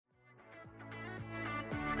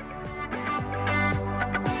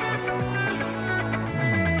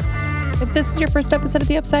If this is your first episode of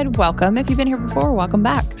The Upside, welcome. If you've been here before, welcome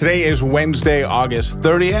back. Today is Wednesday, August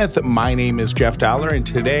 30th. My name is Jeff Dollar, and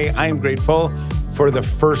today I am grateful for the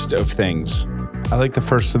first of things. I like the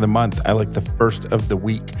first of the month. I like the first of the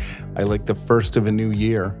week. I like the first of a new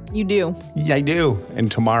year. You do? Yeah, I do.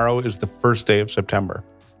 And tomorrow is the first day of September.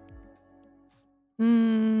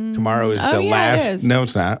 Tomorrow is the last. It is. No,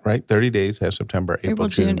 it's not, right? 30 days have September, April,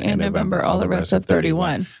 June, and November. All the rest of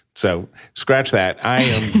 31. So scratch that.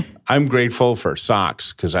 I'm grateful for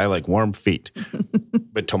socks because I like warm feet.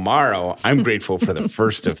 But tomorrow, I'm grateful for the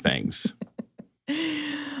first of things.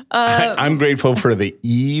 I'm grateful for the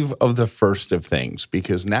eve of the first of things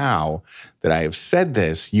because now that I have said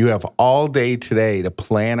this, you have all day today to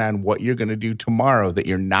plan on what you're going to do tomorrow that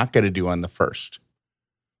you're not going to do on the first.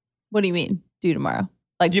 What do you mean, do tomorrow?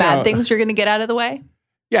 Like bad things you're going to get out of the way?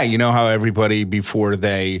 Yeah, you know how everybody before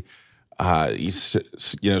they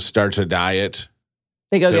starts a diet,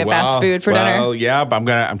 they go get fast food for dinner. Well, yeah,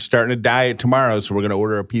 I'm starting a diet tomorrow, so we're gonna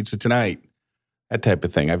order a pizza tonight. That type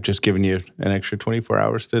of thing. I've just given you an extra 24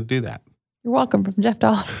 hours to do that. You're welcome from Jeff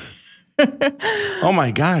Dollar. Oh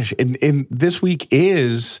my gosh. And this week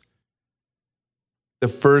is the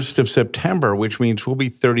 1st of September, which means we'll be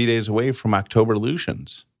 30 days away from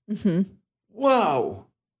Octoberlutions. Mm-hmm. Whoa.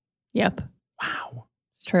 Yep. Wow.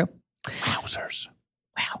 It's true. Wowzers.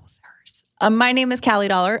 My name is Callie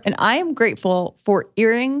Dollar, and I am grateful for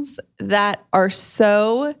earrings that are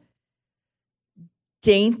so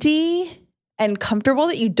dainty and comfortable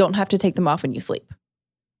that you don't have to take them off when you sleep,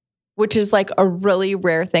 which is like a really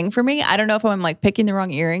rare thing for me. I don't know if I'm like picking the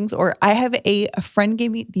wrong earrings, or I have a friend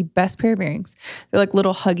gave me the best pair of earrings. They're like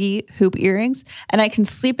little huggy hoop earrings, and I can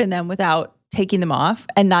sleep in them without taking them off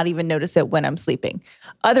and not even notice it when I'm sleeping.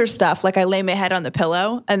 Other stuff, like I lay my head on the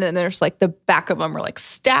pillow and then there's like the back of them are like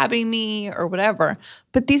stabbing me or whatever.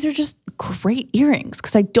 But these are just great earrings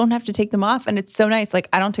because I don't have to take them off. And it's so nice. Like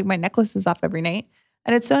I don't take my necklaces off every night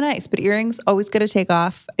and it's so nice. But earrings, always good to take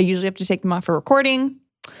off. I usually have to take them off for recording,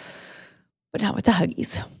 but not with the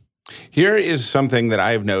Huggies. Here is something that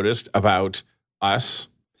I've noticed about us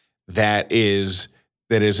that is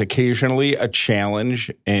occasionally a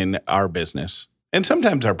challenge in our business and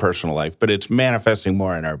sometimes our personal life, but it's manifesting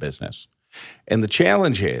more in our business. And the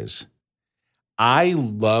challenge is I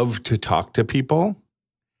love to talk to people,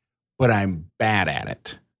 but I'm bad at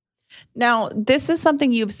it. Now, this is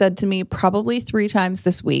something you've said to me probably 3 times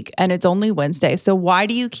this week, and it's only Wednesday. So why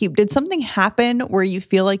do you did something happen where you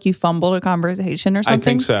feel like you fumbled a conversation or something? I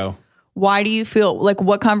think so. Why do you feel like,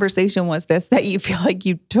 what conversation was this that you feel like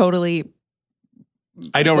you totally...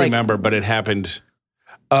 I don't remember, but it happened.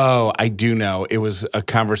 Oh, I do know. It was a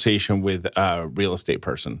conversation with a real estate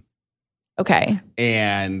person. Okay.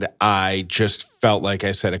 And I just felt like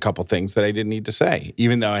I said a couple things that I didn't need to say,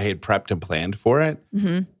 even though I had prepped and planned for it.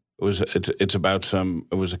 Mm-hmm. It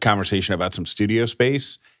was a conversation about some studio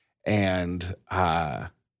space, and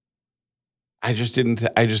I just didn't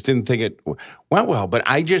think it went well. But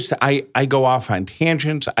I go off on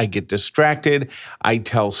tangents. I get distracted. I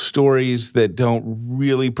tell stories that don't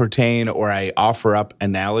really pertain, or I offer up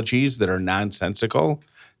analogies that are nonsensical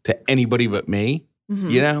to anybody but me. Mm-hmm.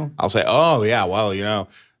 You know, I'll say, "Oh yeah, well, you know,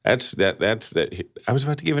 that's that." I was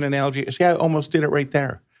about to give an analogy. See, I almost did it right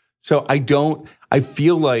there. So I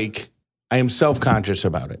feel like I am self-conscious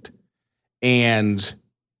about it,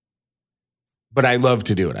 but I love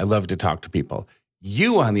to do it. I love to talk to people.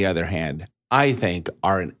 You, on the other hand, I think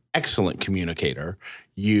are an excellent communicator.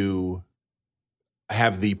 You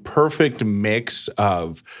have the perfect mix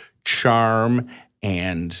of charm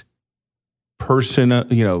and personal,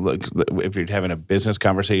 like if you're having a business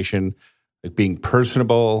conversation, like being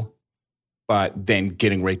personable, but then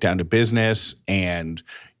getting right down to business. And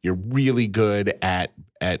you're really good at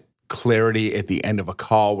clarity at the end of a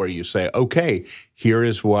call where you say, okay,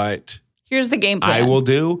 here's the game plan I will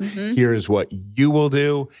do. Mm-hmm. Here is what you will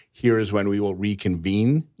do. Here is when we will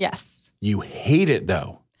reconvene. Yes. You hate it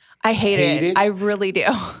though. I hate it. I really do.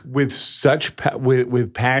 With such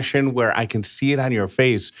with passion, where I can see it on your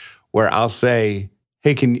face, where I'll say,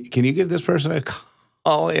 "Hey, can you give this person a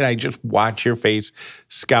call?" And I just watch your face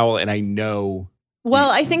scowl, and I know.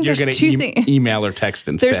 Well, I think there's 2 things. Email or text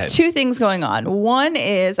instead. There's 2 things going on. One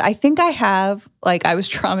is I think I was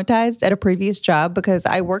traumatized at a previous job because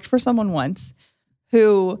I worked for someone once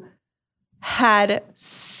who had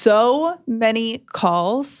so many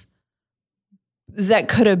calls that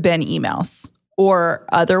could have been emails or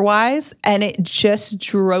otherwise, and it just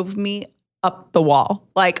drove me up the wall.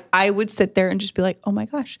 Like I would sit there and just be like, oh my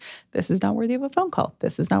gosh, this is not worthy of a phone call.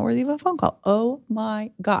 This is not worthy of a phone call. Oh my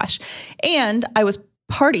gosh. And I was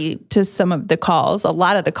party to some of the calls, a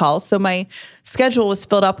lot of the calls. So my schedule was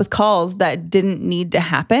filled up with calls that didn't need to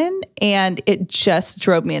happen. And it just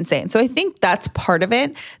drove me insane. So I think that's part of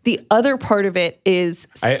it. The other part of it is...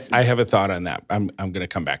 I have a thought on that. I'm going to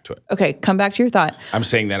come back to it. Okay, come back to your thought. I'm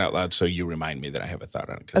saying that out loud so you remind me that I have a thought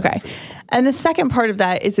on it. Okay. And the second part of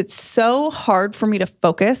that is it's so hard for me to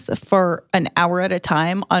focus for an hour at a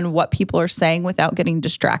time on what people are saying without getting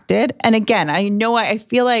distracted. And again, I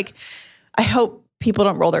feel like, I hope people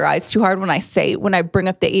don't roll their eyes too hard when I bring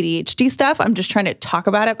up the ADHD stuff. I'm just trying to talk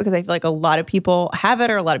about it because I feel like a lot of people have it,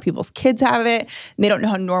 or a lot of people's kids have it, and they don't know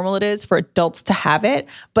how normal it is for adults to have it.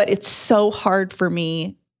 But it's so hard for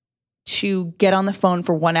me to get on the phone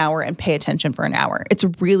for 1 hour and pay attention for an hour. It's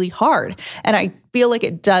really hard. And I feel like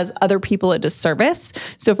it does other people a disservice.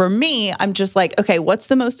 So for me, I'm just like, okay, what's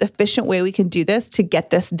the most efficient way we can do this to get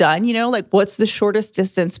this done? Like what's the shortest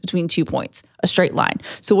distance between 2 points? A straight line.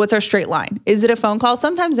 So what's our straight line? Is it a phone call?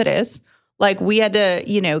 Sometimes it is. Like we had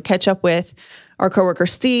to, catch up with our coworker,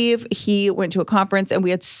 Steve. He went to a conference and we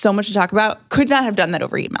had so much to talk about. Could not have done that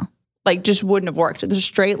over email. Like just wouldn't have worked. The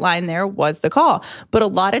straight line there was the call. But a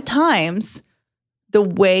lot of times the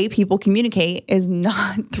way people communicate is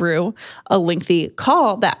not through a lengthy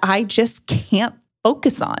call that I just can't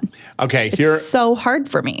focus on. Okay. It's so hard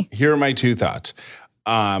for me. Here are my 2 thoughts.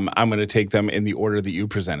 I'm going to take them in the order that you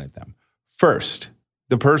presented them. First,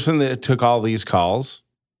 the person that took all these calls,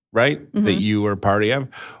 right, that you were party of,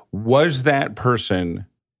 was that person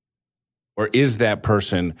or is that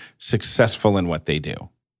person successful in what they do?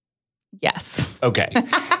 Yes. Okay.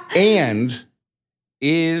 And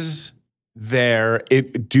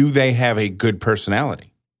do they have a good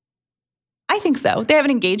personality? I think so. They have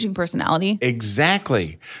an engaging personality.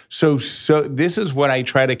 Exactly. So this is what I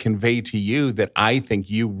try to convey to you that I think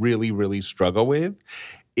you really, really struggle with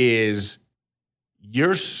is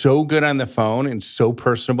you're so good on the phone and so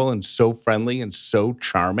personable and so friendly and so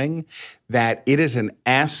charming that it is an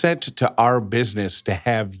asset to our business to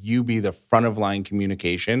have you be the front of line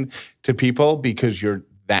communication to people because you're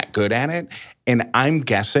that good at it. And I'm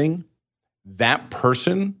guessing that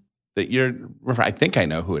person that I think I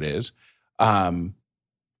know who it is,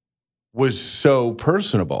 was so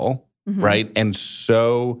personable, right? And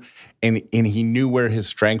and he knew where his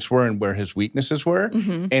strengths were and where his weaknesses were.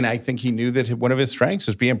 And I think he knew that one of his strengths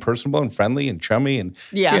is being personable and friendly and chummy. And,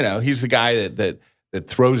 he's the guy that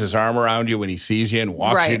throws his arm around you when he sees you and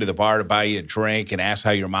walks you to the bar to buy you a drink and asks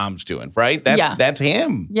how your mom's doing, right? That's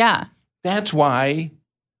him. Yeah. That's why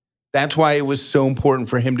it was so important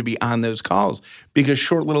for him to be on those calls, because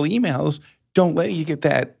short little emails don't let you get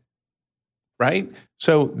that, right?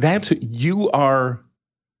 So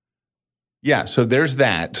so there's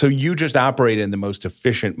that. So you just operate in the most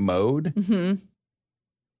efficient mode.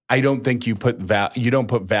 I don't think you don't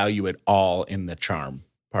put value at all in the charm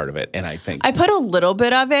part of it. And I think I put a little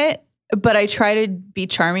bit of it, but I try to be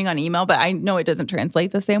charming on email, but I know it doesn't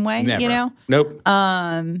translate the same way, Never. Nope.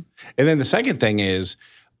 And then the second thing is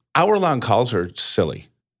hour-long calls are silly.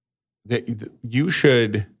 I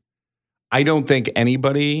don't think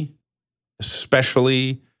anybody,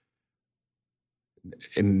 especially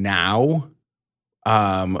now,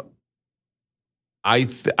 I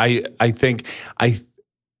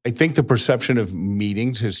think the perception of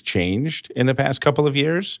meetings has changed in the past couple of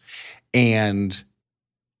years, and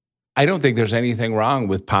I don't think there's anything wrong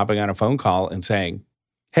with popping on a phone call and saying,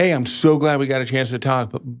 "Hey, I'm so glad we got a chance to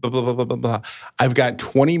talk. Blah, blah, blah, blah, blah, blah. I've got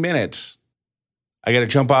 20 minutes. I got to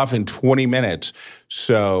jump off in 20 minutes,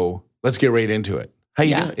 so let's get right into it. How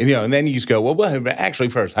you doing?" And then you just go, well, actually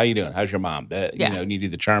first, how you doing? How's your mom? And you do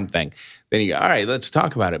the charm thing. Then you go, all right, let's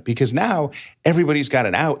talk about it. Because now everybody's got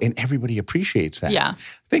it out and everybody appreciates that. Yeah.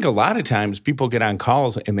 I think a lot of times people get on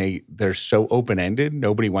calls and they're so open-ended.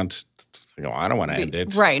 Nobody wants to go, I don't want to end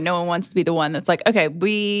it. Right. No one wants to be the one that's like, okay,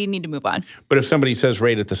 we need to move on. But if somebody says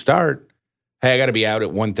right at the start, hey, I got to be out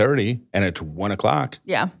at 1:30 and it's 1 o'clock.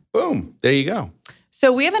 Yeah. Boom. There you go.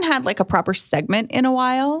 So we haven't had like a proper segment in a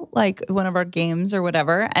while, like one of our games or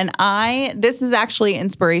whatever. And this is actually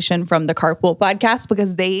inspiration from the Carpool podcast,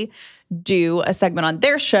 because they do a segment on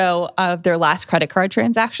their show of their last credit card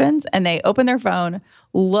transactions, and they open their phone,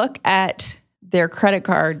 look at their credit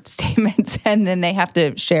card statements, and then they have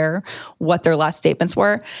to share what their last statements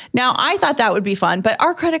were. Now, I thought that would be fun, but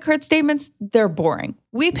our credit card statements, they're boring.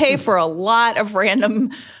 We pay for a lot of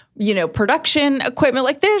random production equipment.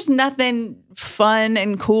 Like there's nothing fun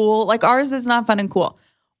and cool. Like ours is not fun and cool.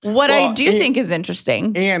 I do think is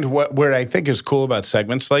interesting. And what I think is cool about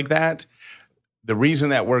segments like that, the reason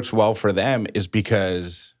that works well for them is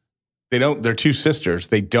because they're two sisters.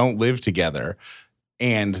 They don't live together.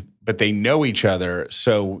 And but they know each other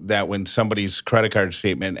so that when somebody's credit card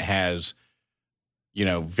statement has,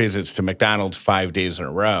 visits to McDonald's 5 days in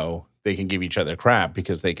a row, they can give each other crap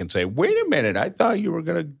because they can say, wait a minute, I thought you were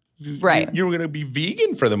going to, Right. You were going to be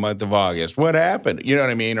vegan for the month of August. What happened? You know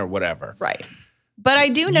what I mean? Or whatever. Right. But I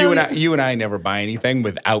do know you and I never buy anything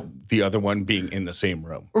without the other one being in the same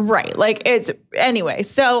room. Right. Anyway.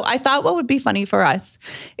 So I thought what would be funny for us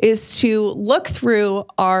is to look through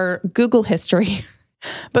our Google history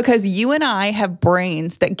because you and I have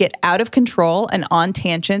brains that get out of control and on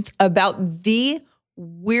tangents about the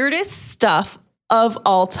weirdest stuff of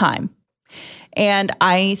all time. And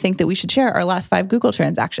I think that we should share our last 5 Google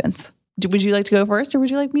transactions. Would you like to go first or would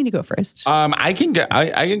you like me to go first? I can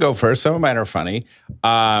go first. Some of mine are funny.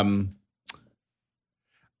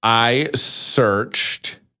 I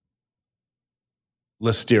searched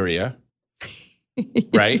listeria,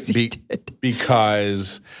 right?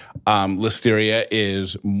 Because listeria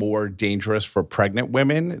is more dangerous for pregnant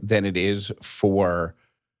women than it is for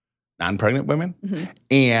non-pregnant women. Mm-hmm.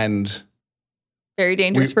 And very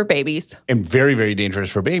dangerous for babies. And very, very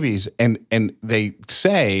dangerous for babies. And they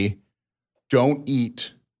say, don't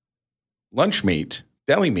eat lunch meat,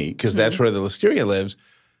 deli meat, because that's where the listeria lives.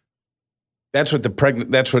 That's what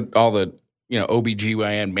all the,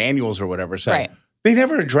 OBGYN manuals or whatever say. Right. They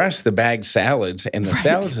never address the bagged salads and the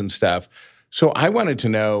salads and stuff. So I wanted to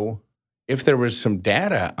know if there was some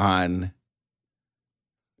data on,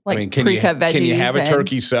 can you have a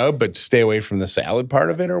turkey sub, but stay away from the salad part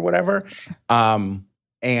of it or whatever? And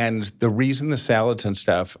the reason the salads and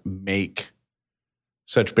stuff make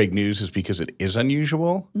such big news is because it is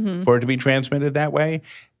unusual for it to be transmitted that way.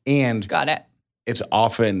 And got it. It's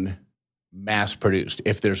often mass produced.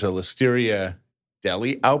 If there's a listeria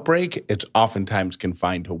deli outbreak, it's oftentimes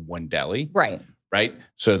confined to one deli. Right. Right.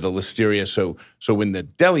 So the listeria, so when the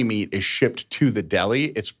deli meat is shipped to the deli,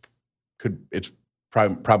 it's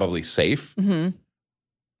probably safe.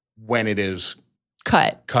 When it is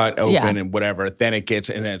cut open and whatever, then it gets,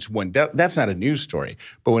 and then it's one deli. That's not a news story.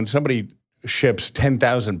 But when somebody ships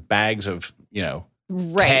 10,000 bags of,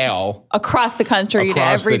 kale across the country to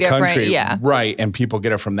every different, right, and people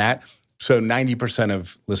get it from that. So 90%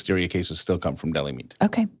 of listeria cases still come from deli meat.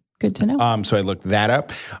 Okay, good to know. So I looked that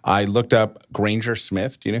up. I looked up Granger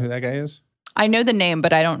Smith. Do you know who that guy is? I know the name,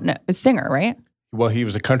 but I don't know. A singer, right? Well, he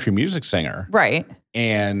was a country music singer. Right.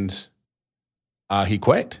 And he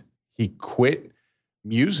quit. He quit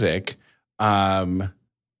music because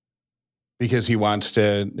he wants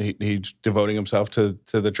to, he's devoting himself to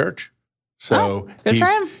the church. So good for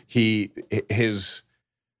him.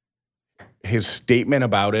 His statement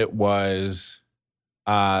about it was,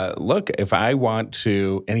 look, if I want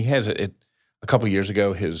to, and he has it a couple years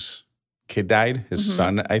ago, his kid died, his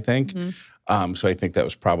son, I think. So I think that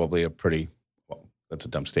was probably that's a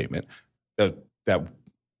dumb statement. That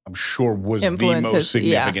I'm sure was the most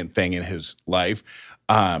significant thing in his life.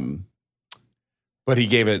 But he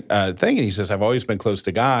gave it a thing, and he says, I've always been close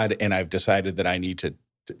to God, and I've decided that I need to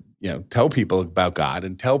tell people about God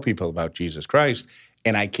and tell people about Jesus Christ,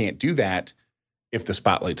 and I can't do that if the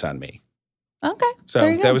spotlight's on me. Okay.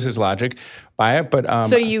 So that was his logic by it. But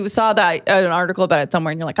so you saw that an article about it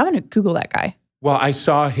somewhere, and you're like, I'm going to Google that guy. Well, I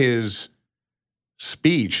saw his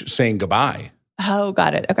speech saying goodbye. Oh,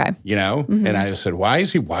 got it. Okay. And I said, why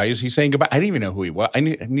is he saying goodbye? I didn't even know who he was. I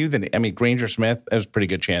knew the name. I mean, Granger Smith, there's a pretty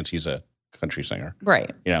good chance he's a country singer. Right.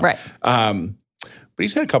 Right. But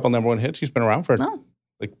he's had a couple number one hits. He's been around for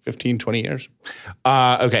like 15, 20 years.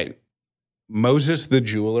 Okay. Moses the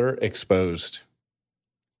Jeweler exposed.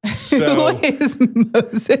 So, who is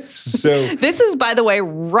Moses? So this is, by the way,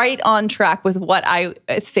 right on track with what I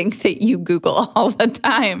think that you Google all the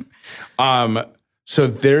time. So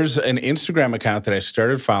there's an Instagram account that I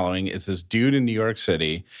started following. It's this dude in New York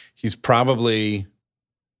City. He's probably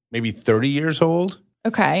maybe 30 years old.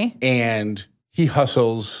 Okay. And he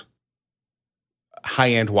hustles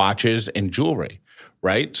high-end watches and jewelry,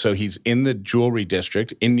 right? So he's in the jewelry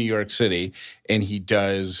district in New York City, and he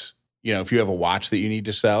does, if you have a watch that you need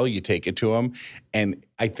to sell, you take it to him. And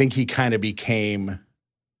I think he kind of became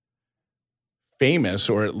famous,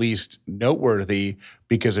 or at least noteworthy,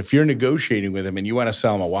 because if you're negotiating with him and you want to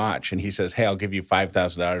sell him a watch and he says, hey, I'll give you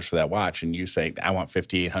 $5,000 for that watch, and you say, I want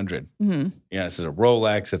 $5,800. This is a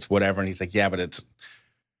Rolex, it's whatever. And he's like, yeah, but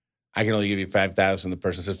I can only give you $5,000. The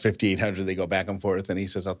person says $5,800. They go back and forth, and he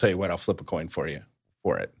says, I'll tell you what, I'll flip a coin for you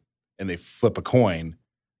for it. And they flip a coin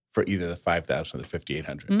for either the $5,000 or the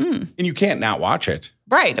 $5,800. And you can't not watch it.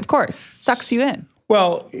 Right, of course. Sucks you in.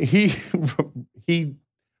 Well, he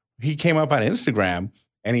came up on Instagram,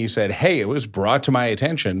 And he said, hey, it was brought to my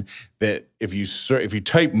attention that if you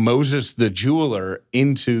type Moses the Jeweler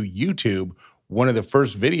into YouTube, one of the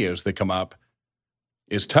first videos that come up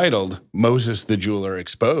is titled Moses the Jeweler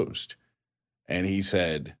Exposed. And he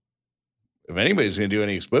said, if anybody's going to do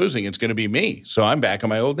any exposing, it's going to be me. So I'm back in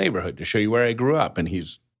my old neighborhood to show you where I grew up. And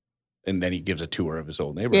then he gives a tour of his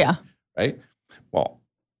old neighborhood. Yeah. Right? Well,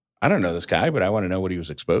 I don't know this guy, but I want to know what he was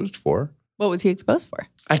exposed for. What was he exposed for?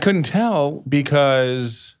 I couldn't tell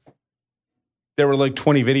because there were like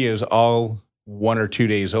 20 videos, all 1 or 2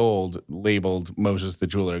 days old, labeled Moses the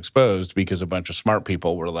Jeweler Exposed, because a bunch of smart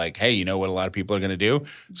people were like, hey, you know what a lot of people are going to do?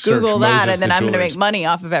 Google that, and then I'm going to make money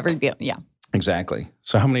off of every view. Yeah. Exactly.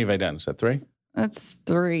 So how many have I done? Is that 3? That's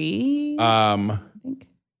 3. I think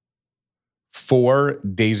 4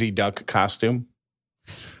 Daisy Duck costume.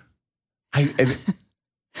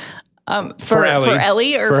 For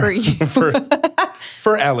Ellie or for you?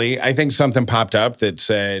 For Ellie, I think something popped up that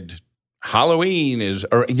said Halloween is,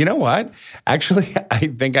 or you know what? Actually, I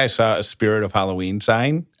think I saw a Spirit of Halloween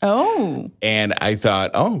sign. Oh. And I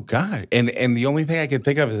thought, oh God. And the only thing I could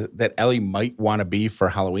think of is that Ellie might want to be for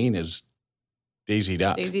Halloween is Daisy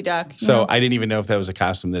Duck. Daisy Duck. So I didn't even know if that was a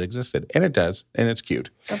costume that existed. And it does. And it's cute.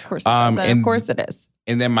 Of course it does. And of course it is.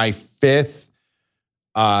 And then my 5th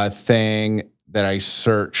thing that I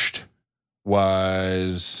searched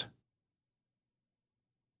was,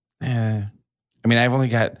 I've only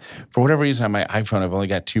got, for whatever reason on my iPhone, I've only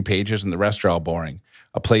got 2 pages and the rest are all boring.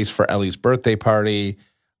 A place for Ellie's birthday party.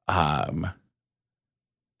 The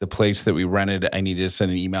place that we rented, I needed to send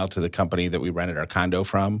an email to the company that we rented our condo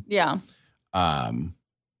from. Yeah.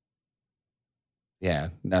 Yeah,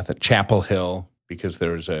 nothing. Chapel Hill, because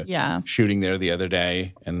there was a shooting there the other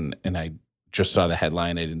day, and I just saw the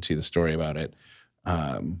headline. I didn't see the story about it.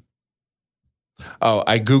 I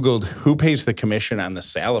Googled who pays the commission on the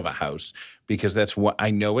sale of a house, because that's what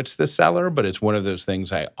I know it's the seller, but it's one of those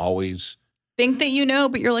things I always think that you know,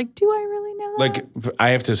 but you're like, do I really know that? Like, I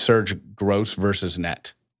have to search gross versus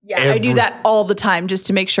net. Yeah, I do that all the time just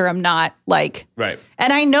to make sure I'm not like, right.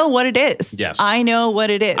 And I know what it is. Yes. I know what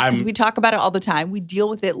it is because we talk about it all the time. We deal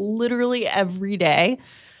with it literally every day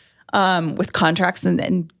with contracts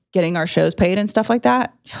and getting our shows paid and stuff like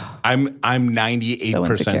that. I'm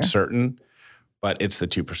 98% certain, but it's the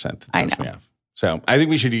 2% that throws me off. So I think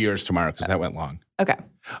we should do yours tomorrow because that went long. Okay.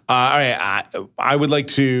 All right. I would like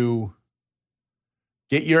to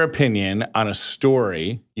get your opinion on a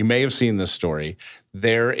story. You may have seen this story.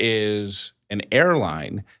 There is an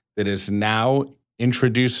airline that is now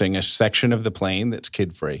introducing a section of the plane that's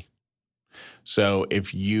kid-free. So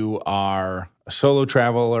if you are a solo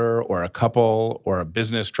traveler or a couple or a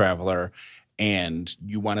business traveler and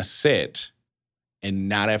you want to sit and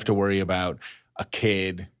not have to worry about a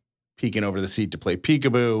kid peeking over the seat to play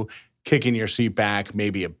peekaboo, kicking your seat back,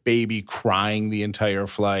 maybe a baby crying the entire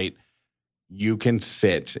flight, you can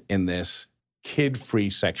sit in this kid-free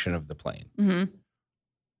section of the plane. Mm-hmm.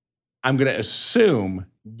 I'm going to assume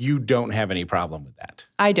you don't have any problem with that.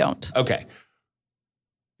 I don't. Okay.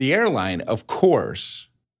 The airline, of course,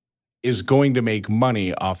 is going to make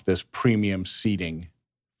money off this premium seating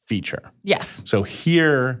feature. Yes. So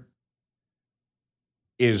here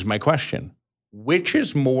is my question. Which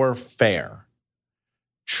is more fair?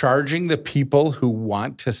 Charging the people who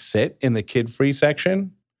want to sit in the kid-free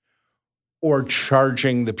section or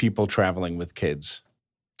charging the people traveling with kids?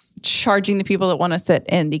 Charging the people that want to sit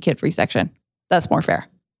in the kid-free section. That's more fair.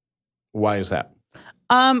 Why is that?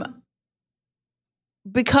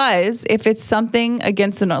 Because if it's something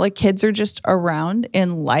against the norm, like kids are just around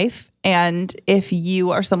in life. And if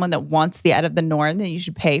you are someone that wants the out of the norm, then you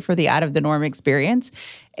should pay for the out of the norm experience.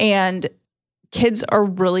 And kids are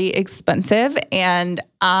really expensive. And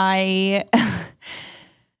I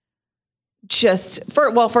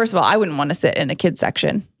first of all, I wouldn't want to sit in a kid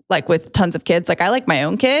section, like with tons of kids. Like I like my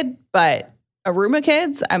own kid, but a room of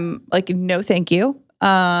kids, I'm like, no, thank you.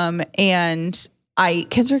 And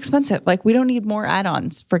kids are expensive. Like we don't need more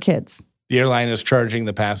add-ons for kids. The airline is charging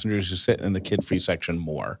the passengers who sit in the kid-free section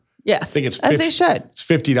more. Yes, I think it's as they should. It's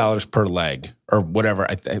 $50 per leg or whatever.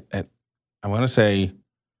 I want to say,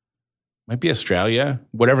 might be Australia,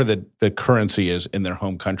 whatever the currency is in their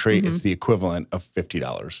home country. Mm-hmm. It's the equivalent of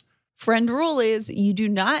 $50 Friend rule is you do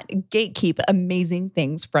not gatekeep amazing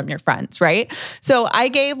things from your friends, right? So I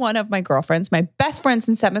gave one of my girlfriends, my best friends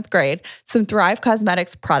in 7th grade, some Thrive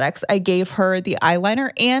Causemetics products. I gave her the eyeliner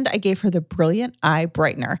and I gave her the Brilliant Eye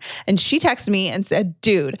Brightener. And she texted me and said,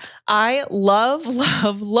 dude, I love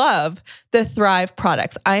the Thrive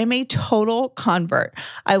products. I am a total convert.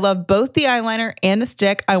 I love both the eyeliner and the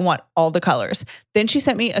stick. I want all the colors. Then she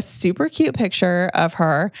sent me a super cute picture of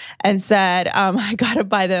her and said, I got to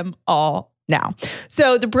buy them all now.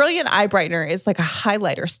 So the Brilliant Eye Brightener is like a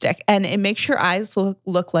highlighter stick and it makes your eyes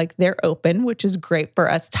look like they're open, which is great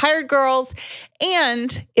for us tired girls.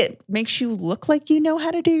 And it makes you look like you know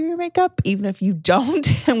how to do your makeup, even if you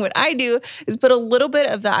don't. And what I do is put a little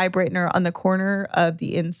bit of the eye brightener on the corner of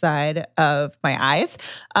the inside of my eyes,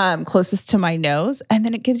 closest to my nose. And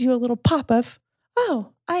then it gives you a little pop of,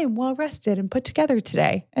 oh, I am well rested and put together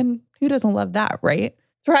today. And who doesn't love that, right?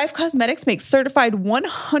 Thrive Causemetics makes certified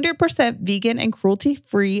 100% vegan and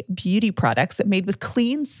cruelty-free beauty products made with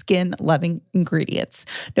clean, skin-loving ingredients.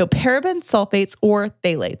 No parabens, sulfates, or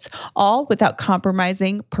phthalates, all without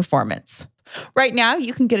compromising performance. Right now,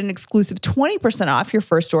 you can get an exclusive 20% off your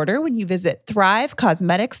first order when you visit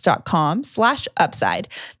thrivecausemetics.com/upside.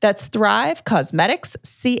 That's Thrive Causemetics,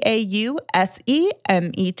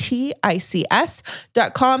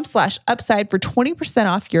 CAUSEMETICS.com/upside for 20%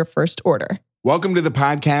 off your first order. Welcome to the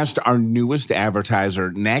podcast, our newest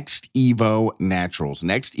advertiser, Next Evo Naturals.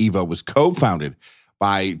 Next Evo was co-founded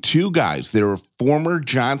by two guys. They were former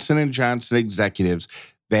Johnson & Johnson executives.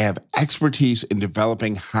 They have expertise in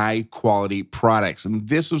developing high-quality products, and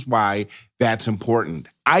this is why that's important.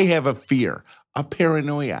 I have a fear, a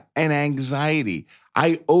paranoia, an anxiety.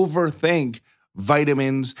 I overthink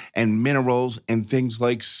vitamins and minerals and things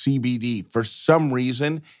like CBD. For some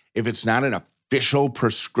reason, if it's not an official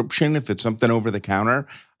prescription, if it's something over the counter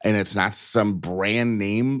and it's not some brand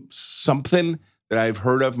name something that I've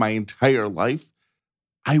heard of my entire life,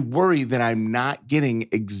 I worry that I'm not getting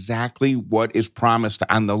exactly what is promised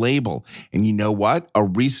on the label. And you know what? A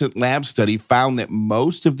recent lab study found that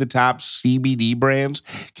most of the top CBD brands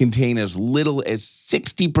contain as little as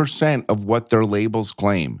 60% of what their labels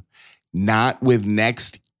claim. Not with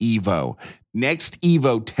Next Evo. Next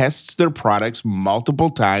Evo tests their products multiple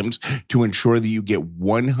times to ensure that you get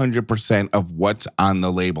 100% of what's on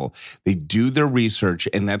the label. They do their research,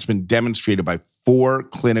 and that's been demonstrated by 4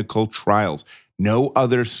 clinical trials. No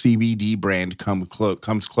other CBD brand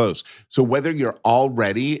comes close. So whether you're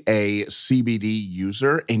already a CBD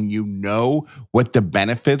user and you know what the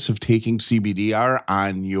benefits of taking CBD are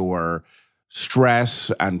on your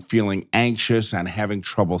stress, on feeling anxious, on having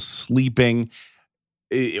trouble sleeping,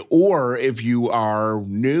 or if you are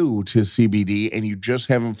new to CBD and you just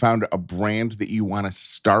haven't found a brand that you want to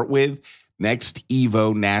start with, Next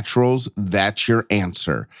Evo Naturals, that's your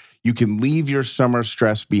answer. You can leave your summer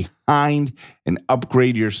stress behind and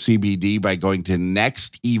upgrade your CBD by going to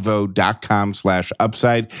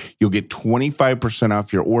nextevo.com/upside. You'll get 25%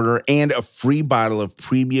 off your order and a free bottle of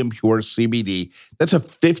premium pure CBD. That's a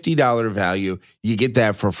 $50 value. You get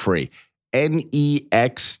that for free.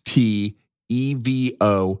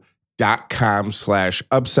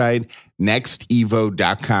 nextevo.com/upside,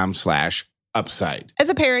 nextevo.com/upside. As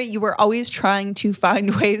a parent, you were always trying to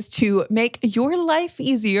find ways to make your life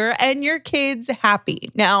easier and your kids happy.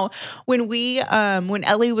 Now, when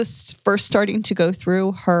Ellie was first starting to go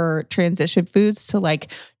through her transition foods to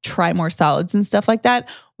like try more salads and stuff like that,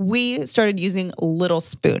 we started using Little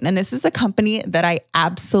Spoon. And this is a company that I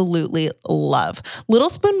absolutely love. Little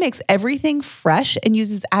Spoon makes everything fresh and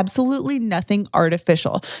uses absolutely nothing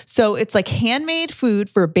artificial. So it's like handmade food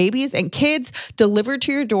for babies and kids delivered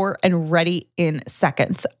to your door and ready in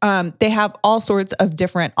seconds. They have all sorts of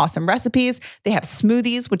different awesome recipes. They have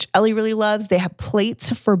smoothies, which Ellie really loves. They have plates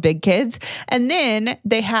for big kids. And then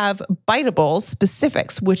they have Biteables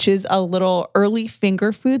Specifics, which is a little early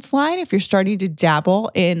finger foods line if you're starting to dabble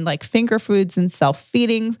in like finger foods and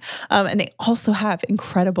self-feedings. And they also have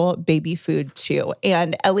incredible baby food too.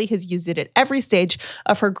 And Ellie has used it at every stage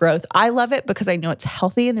of her growth. I love it because I know it's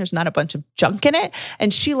healthy and there's not a bunch of junk in it.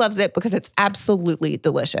 And she loves it because it's absolutely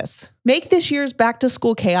delicious. Make this year's back to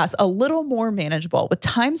school chaos a little more manageable with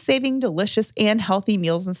time-saving, delicious, and healthy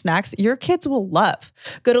meals and snacks your kids will love.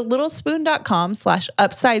 Go to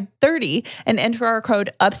littlespoon.com/upside30 and enter our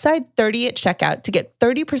code upside30 at checkout to get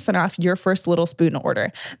 30% off your first Little Spoon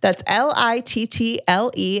order. That's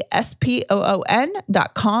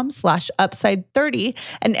LITTLESPOON.com/upside30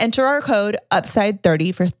 and enter our code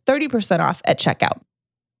upside30 for 30% off at checkout.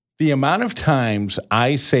 The amount of times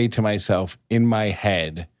I say to myself in my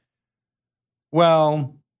head,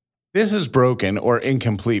 well, this is broken or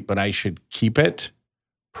incomplete, but I should keep it,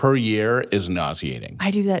 per year is nauseating. I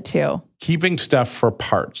do that too. Keeping stuff for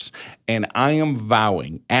parts. And I am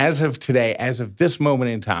vowing, as of today, as of this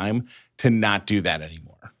moment in time, to not do that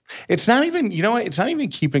anymore. It's not even, you know what? It's not even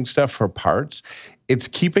keeping stuff for parts. It's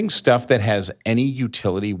keeping stuff that has any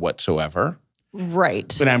utility whatsoever.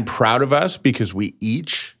 Right. And I'm proud of us because we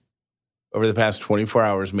each, over the past 24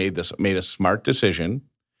 hours, made a smart decision.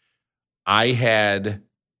 I think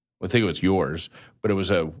it was yours, but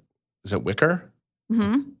is it wicker?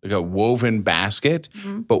 Mm-hmm. Like a woven basket,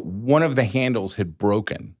 but one of the handles had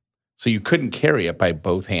broken. So you couldn't carry it by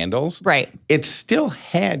both handles. Right. It still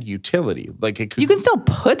had utility. Like You can still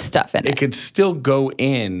put stuff in it. It could still go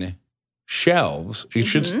in shelves. It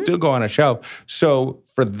should still go on a shelf. So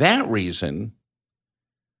for that reason,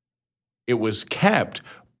 it was kept,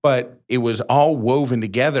 but it was all woven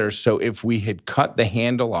together. So if we had cut the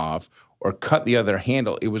handle off or cut the other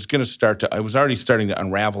handle, it was already starting to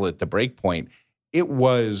unravel at the break point. It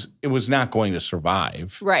was not going to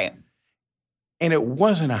survive. Right. And it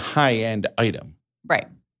wasn't a high-end item. Right.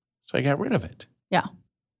 So I got rid of it. Yeah.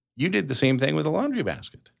 You did the same thing with a laundry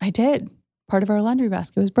basket. I did. Part of our laundry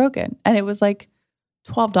basket was broken. And it was like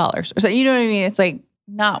 $12 or so. You know what I mean? It's like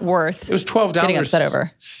not worth It was $12 getting upset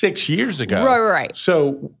over. 6 years ago. Right.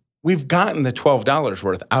 So we've gotten the $12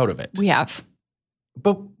 worth out of it. We have.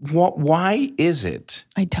 But why is it?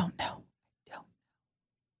 I don't know.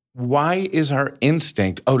 Why is our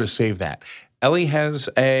instinct, to save that? Ellie has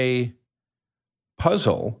a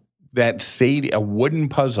puzzle a wooden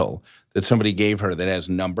puzzle that somebody gave her that has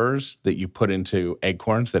numbers that you put into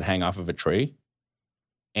acorns that hang off of a tree.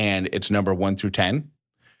 And it's number 1 through 10. And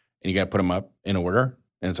you got to put them up in order.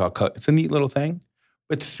 And it's all cut. It's a neat little thing.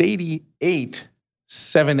 But Sadie ate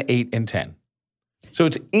 7, 8, and 10. So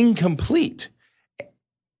it's incomplete.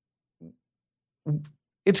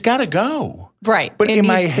 It's got to go. Right. But in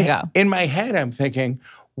my go. head, I'm thinking,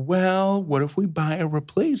 well, what if we buy a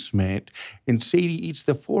replacement and Sadie eats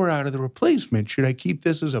the 4 out of the replacement? Should I keep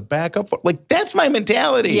this as a backup? Like, that's my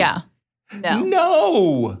mentality. Yeah.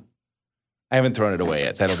 No. I haven't thrown it away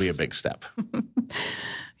yet. That'll be a big step.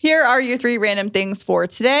 Here are your 3 random things for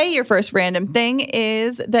today. Your first random thing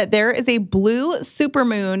is that there is a blue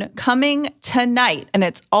supermoon coming tonight. And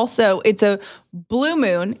it's a blue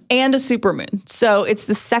moon and a supermoon. So it's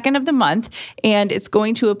the 2nd of the month and it's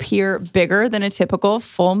going to appear bigger than a typical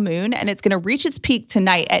full moon. And it's going to reach its peak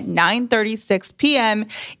tonight at 9:36 p.m.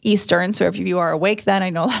 Eastern. So if you are awake then, I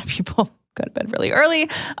know a lot of people go to bed really early.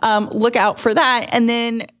 Look out for that. And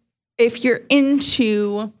then if you're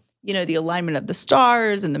into the alignment of the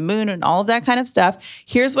stars and the moon and all of that kind of stuff,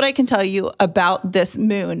 here's what I can tell you about this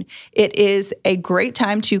moon. It is a great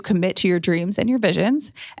time to commit to your dreams and your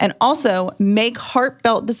visions and also make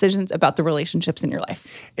heartfelt decisions about the relationships in your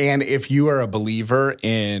life. And if you are a believer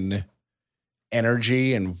in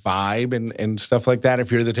energy and vibe and stuff like that,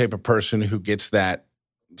 if you're the type of person who gets that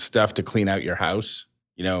stuff to clean out your house,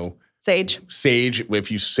 Sage,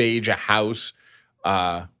 if you sage a house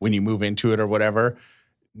when you move into it or whatever,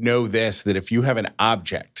 know this, that if you have an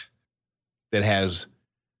object that has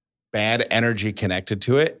bad energy connected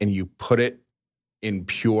to it and you put it in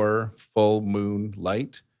pure full moon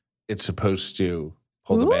light, it's supposed to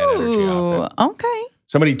pull the bad energy off it. Okay.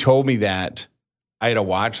 Somebody told me that I had a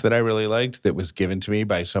watch that I really liked that was given to me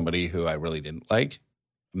by somebody who I really didn't like.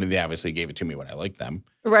 I mean, they obviously gave it to me when I liked them.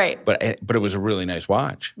 Right. But it was a really nice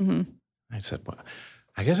watch. Mm-hmm. I said, well,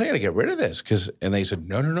 I guess I got to get rid of this. And they said,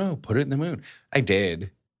 no, put it in the moon. I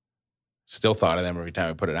did. Still thought of them every time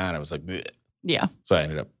I put it on. I was like, bleh. Yeah. So I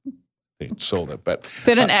ended up sold it. But is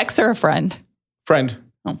it an ex or a friend? Friend.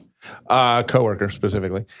 Oh. Coworker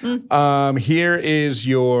specifically. Here is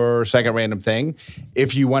your second random thing.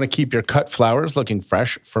 If you want to keep your cut flowers looking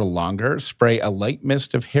fresh for longer, spray a light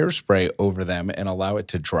mist of hairspray over them and allow it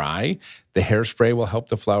to dry. The hairspray will help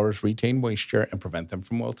the flowers retain moisture and prevent them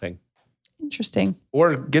from wilting. Interesting.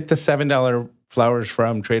 Or get the $7 flowers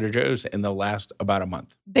from Trader Joe's and they'll last about a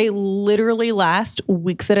month. They literally last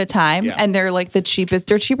weeks at a time and they're like the cheapest.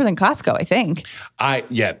 They're cheaper than Costco, I think.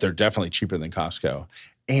 They're definitely cheaper than Costco.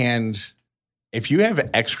 And if you have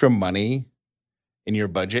extra money in your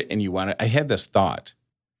budget and you want to, I had this thought,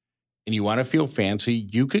 and you want to feel fancy,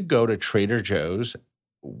 you could go to Trader Joe's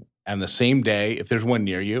on the same day, if there's one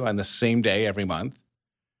near you, on the same day every month,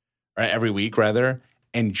 or every week rather,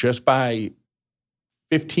 and just buy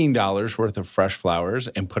 $15 worth of fresh flowers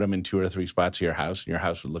and put them in 2 or 3 spots of your house, and your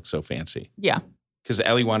house would look so fancy. Yeah. Because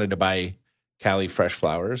Ellie wanted to buy Callie fresh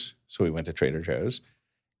flowers, so we went to Trader Joe's.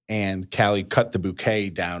 And Callie cut the bouquet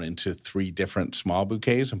down into 3 different small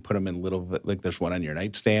bouquets and put them in little, like there's one on your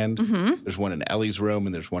nightstand, there's one in Ellie's room,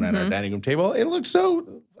 and there's one on our dining room table. It looks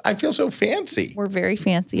so I feel so fancy. We're very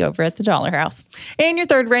fancy over at the Dollar House. And your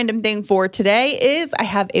third random thing for today is I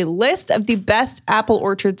have a list of the best apple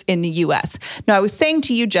orchards in the U.S. Now, I was saying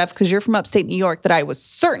to you, Jeff, because you're from upstate New York, that I was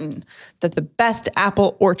certain that the best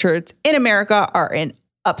apple orchards in America are in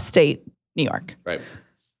upstate New York. Right.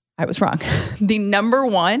 I was wrong. The number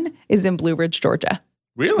one is in Blue Ridge, Georgia.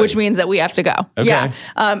 Really? Which means that we have to go. Okay. Yeah.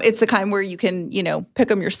 It's the kind where you can, pick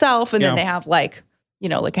them yourself, and then they have like a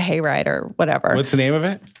hayride or whatever. What's the name of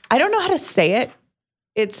it? I don't know how to say it.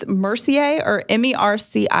 It's Mercier or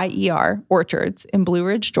Mercier Orchards in Blue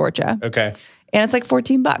Ridge, Georgia. Okay. And it's like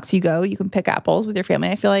 $14. You go, you can pick apples with your family.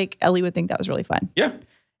 I feel like Ellie would think that was really fun. Yeah.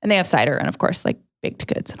 And they have cider and, of course, like baked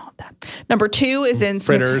goods and all of that. Number two is in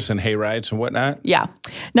fritters and hayrides and whatnot. Yeah.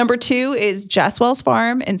 Number two is Jesswell's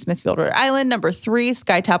Farm in Smithfield, Rhode Island. Number three,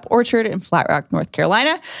 Skytop Orchard in Flat Rock, North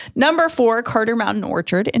Carolina. Number four, Carter Mountain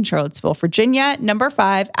Orchard in Charlottesville, Virginia. Number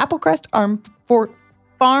five, Applecrest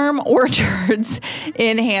Farm Orchards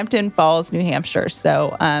in Hampton Falls, New Hampshire.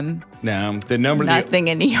 So, no, nothing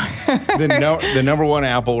in New York. The number one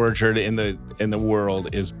apple orchard in the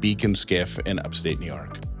world is Beacon Skiff in upstate New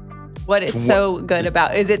York. What is so good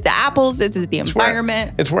about? Is it the apples? Is it the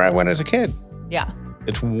environment? It's where I went as a kid. Yeah.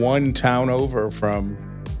 It's one town over from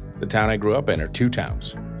the town I grew up in, or two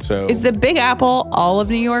towns. So is the Big Apple all of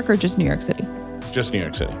New York or just New York City? Just New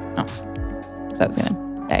York City. Oh, so I was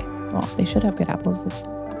gonna say, well, they should have good apples. It's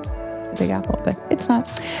the Big Apple, but it's not.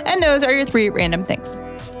 And those are your three random things.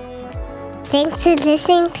 Thanks for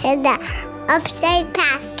listening to the Upside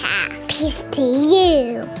Podcast. Peace to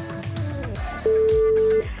you.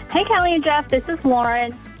 Hey, Callie and Jeff, this is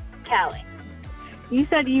Lauren. Callie, you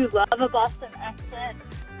said you love a Boston accent.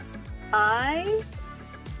 I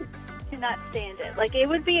cannot stand it. Like, it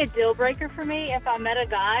would be a deal breaker for me if I met a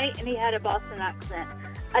guy and he had a Boston accent.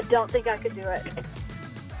 I don't think I could do it.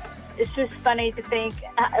 It's just funny to think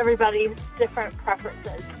everybody's different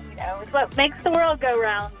preferences. It's what makes the world go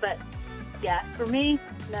round. But yeah, for me,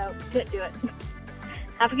 no, couldn't do it.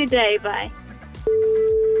 Have a good day. Bye.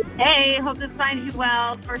 Hey, hope this finds you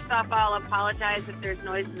well. First off, I'll apologize if there's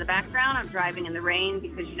noise in the background. I'm driving in the rain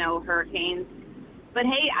because, hurricanes. But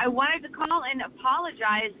hey, I wanted to call and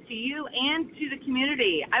apologize to you and to the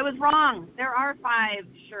community. I was wrong. There are 5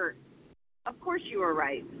 shirts. Of course you were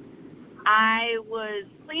right. I was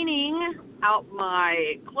cleaning out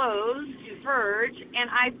my clothes to Verge, and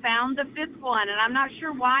I found the 5th one, and I'm not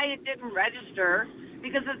sure why it didn't register,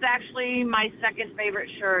 because it's actually my second favorite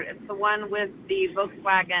shirt. It's the one with the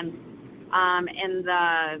Volkswagen and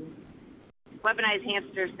the weaponized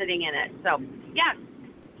hamster sitting in it. So, yeah,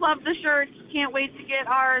 love the shirts. Can't wait to get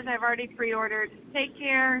ours. I've already pre-ordered. Take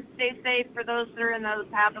care. Stay safe for those that are in the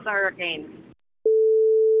path of the hurricane.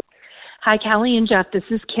 Hi, Callie and Jeff. This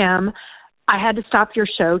is Kim. I had to stop your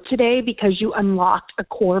show today because you unlocked a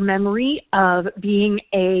core memory of being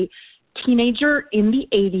a teenager in the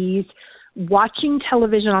 80s, watching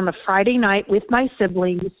television on a Friday night with my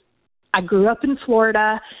siblings. I grew up in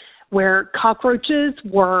Florida where cockroaches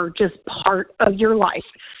were just part of your life.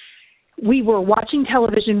 We were watching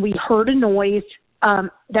television. We heard a noise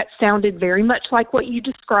that sounded very much like what you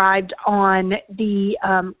described on the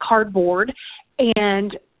cardboard,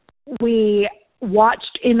 and we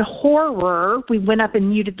watched in horror. We went up and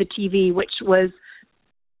muted the TV, which was,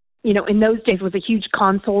 in those days was a huge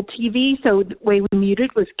console TV. So the way we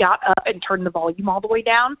muted was got up and turned the volume all the way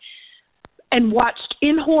down and watched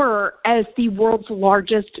in horror as the world's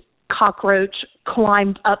largest cockroach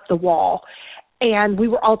climbed up the wall. And we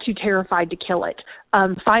were all too terrified to kill it.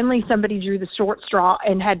 Finally, somebody drew the short straw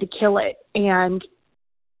and had to kill it. And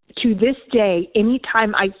to this day,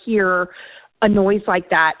 anytime I hear a noise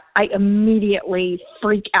like that, I immediately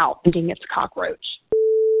freak out thinking it's a cockroach.